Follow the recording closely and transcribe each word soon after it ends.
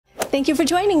Thank you for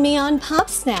joining me on Pop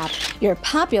Snap, your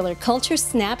popular culture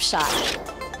snapshot.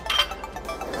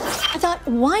 I thought,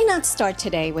 why not start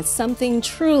today with something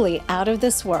truly out of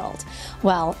this world?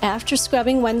 Well, after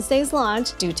scrubbing Wednesday's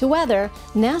launch due to weather,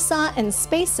 NASA and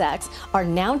SpaceX are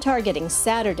now targeting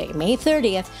Saturday, May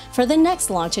 30th for the next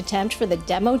launch attempt for the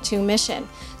Demo 2 mission.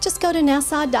 Just go to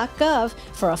nasa.gov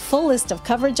for a full list of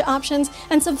coverage options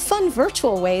and some fun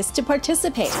virtual ways to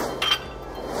participate.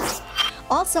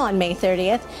 Also on May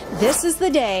 30th, this is the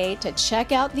day to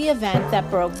check out the event that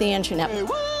broke the internet.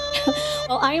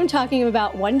 Well, I am talking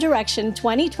about One Direction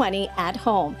 2020 at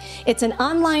home. It's an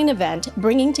online event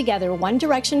bringing together One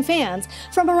Direction fans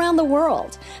from around the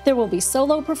world. There will be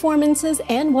solo performances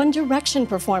and One Direction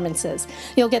performances.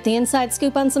 You'll get the inside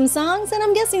scoop on some songs, and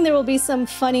I'm guessing there will be some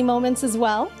funny moments as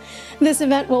well. This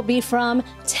event will be from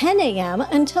 10 a.m.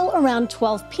 until around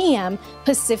 12 p.m.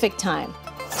 Pacific time.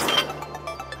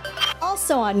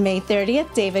 Also on May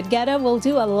 30th, David Guetta will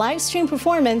do a live stream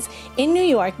performance in New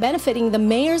York benefiting the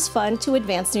Mayor's Fund to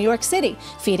Advance New York City,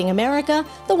 Feeding America,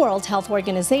 the World Health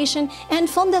Organization, and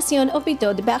Fondation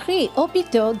Hôpitaux de Paris,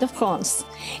 Hôpitaux de France.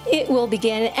 It will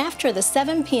begin after the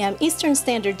 7 p.m. Eastern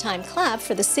Standard Time clap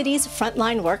for the city's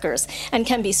frontline workers and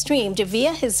can be streamed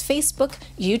via his Facebook,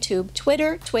 YouTube,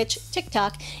 Twitter, Twitch,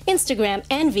 TikTok, Instagram,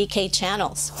 and VK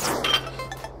channels.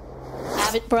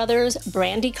 Avett Brothers,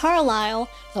 Brandi Carlile,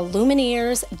 the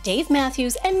Lumineers, Dave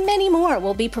Matthews, and many more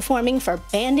will be performing for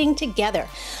Banding Together,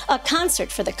 a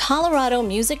concert for the Colorado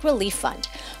Music Relief Fund.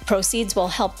 Proceeds will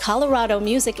help Colorado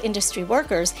music industry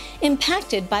workers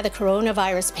impacted by the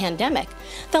coronavirus pandemic.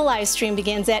 The live stream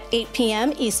begins at 8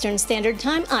 p.m. Eastern Standard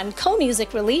Time on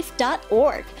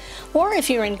comusicrelief.org. Or if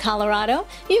you're in Colorado,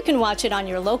 you can watch it on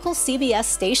your local CBS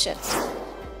station.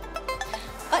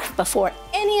 But before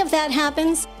any of that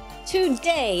happens,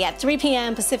 today at 3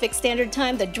 p.m. Pacific Standard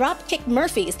Time, the Dropkick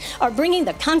Murphys are bringing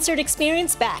the concert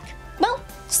experience back. Well,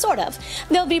 sort of.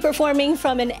 They'll be performing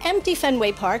from an empty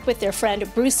Fenway Park with their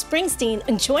friend Bruce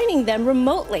Springsteen joining them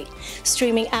remotely.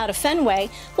 Streaming out of Fenway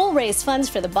will raise funds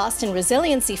for the Boston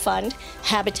Resiliency Fund,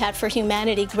 Habitat for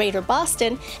Humanity Greater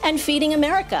Boston, and Feeding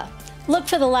America. Look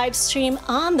for the live stream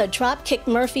on the Dropkick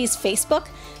Murphys Facebook,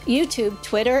 YouTube,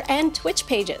 Twitter, and Twitch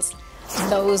pages.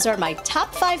 Those are my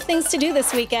top 5 things to do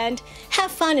this weekend.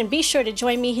 Have fun and be sure to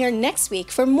join me here next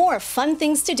week for more fun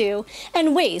things to do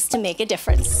and ways to make a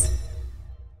difference.